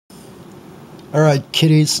Alright,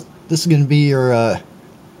 kiddies, this is going to be your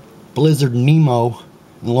Blizzard Nemo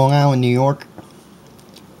in Long Island, New York.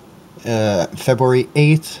 February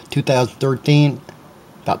 8th, 2013.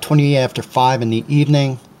 About 20 after 5 in the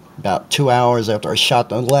evening. About 2 hours after I shot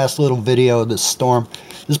the last little video of this storm.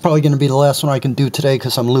 This is probably going to be the last one I can do today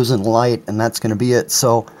because I'm losing light, and that's going to be it.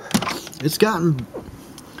 So, it's gotten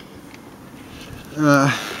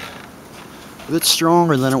a bit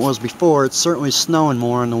stronger than it was before. It's certainly snowing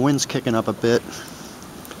more and the wind's kicking up a bit.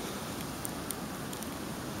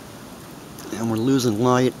 And we're losing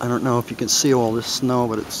light. I don't know if you can see all this snow,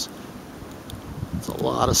 but it's a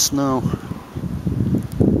lot of snow.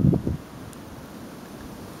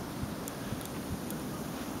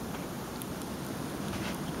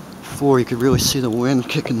 Before you could really see the wind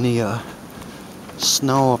kicking the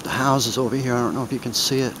snow off the houses over here. I don't know if you can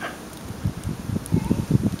see it.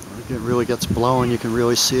 If it really gets blowing, you can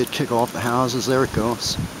really see it kick off the houses. There it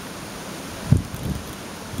goes.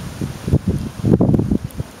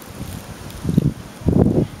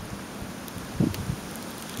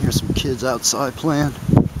 Here's some kids outside playing.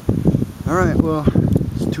 Alright, well,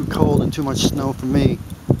 it's too cold and too much snow for me.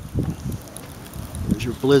 There's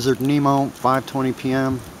your Blizzard Nemo, 5:20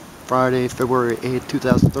 p.m. Friday, February 8th,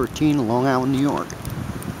 2013, Long Island, New York.